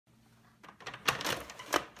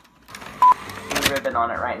ribbon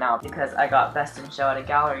on it right now because I got Best in Show at a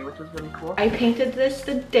gallery, which was really cool. I painted this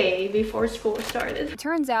the day before school started. It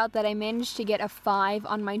turns out that I managed to get a 5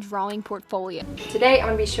 on my drawing portfolio. Today I'm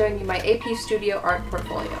going to be showing you my AP Studio art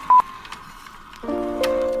portfolio.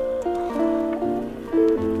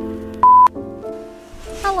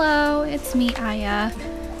 Hello, it's me, Aya.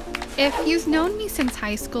 If you've known me since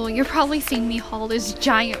high school, you've probably seen me haul this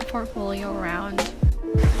giant portfolio around.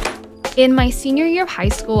 In my senior year of high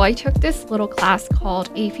school, I took this little class called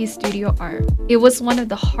AP Studio Art. It was one of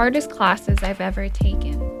the hardest classes I've ever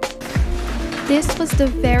taken. This was the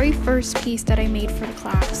very first piece that I made for the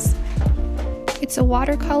class. It's a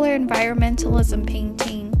watercolor environmentalism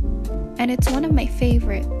painting, and it's one of my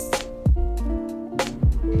favorites.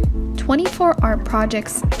 24 art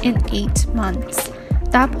projects in 8 months.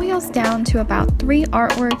 That boils down to about 3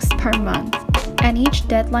 artworks per month, and each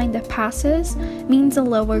deadline that passes means a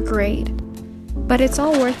lower grade. But it's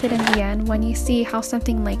all worth it in the end when you see how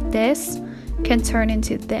something like this can turn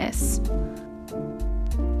into this.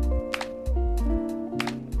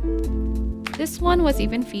 This one was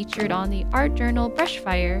even featured on the art journal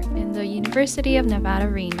Brushfire in the University of Nevada,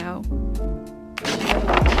 Reno.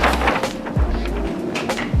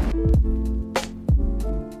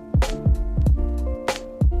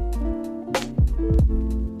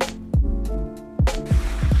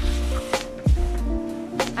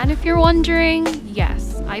 And if you're wondering,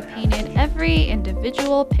 yes, I painted every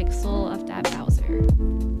individual pixel of that Bowser.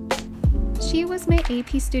 She was my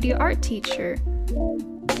AP Studio Art teacher.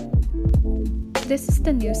 This is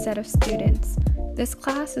the new set of students. This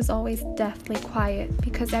class is always deathly quiet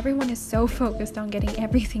because everyone is so focused on getting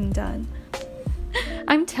everything done.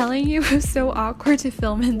 I'm telling you, it was so awkward to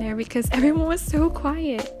film in there because everyone was so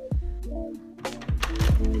quiet.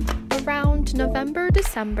 Around November,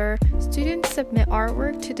 December, students submit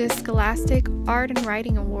artwork to the Scholastic Art and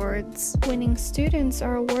Writing Awards. Winning students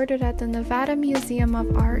are awarded at the Nevada Museum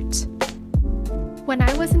of Art. When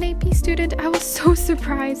I was an AP student, I was so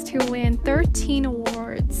surprised to win 13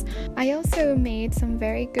 awards. I also made some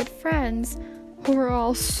very good friends who were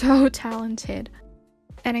all so talented.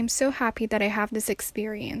 And I'm so happy that I have this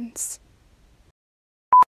experience.